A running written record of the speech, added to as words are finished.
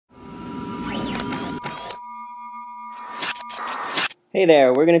Hey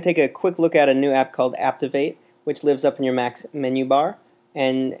there, we're going to take a quick look at a new app called Apptivate, which lives up in your Mac's menu bar.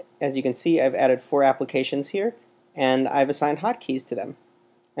 And as you can see, I've added 4 applications here, and I've assigned hotkeys to them.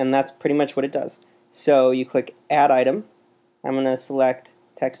 And that's pretty much what it does. So you click Add Item. I'm going to select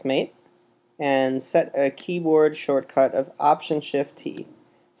TextMate and set a keyboard shortcut of Option-Shift-T.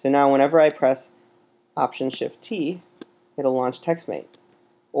 So now whenever I press Option-Shift-T, it'll launch TextMate.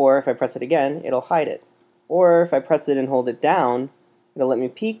 Or if I press it again, it'll hide it. Or if I press it and hold it down, it'll let me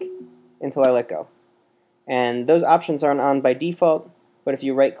peek until I let go. And those options aren't on by default, but if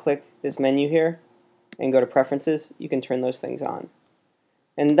you right-click this menu here and go to Preferences, you can turn those things on.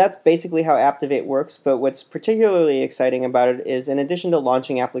 And that's basically how Apptivate works, but what's particularly exciting about it is in addition to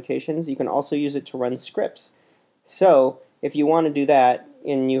launching applications, you can also use it to run scripts. So if you want to do that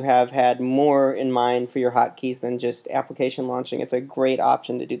and you have had more in mind for your hotkeys than just application launching, it's a great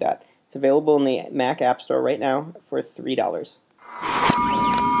option to do that. It's available in the Mac App Store right now for $3.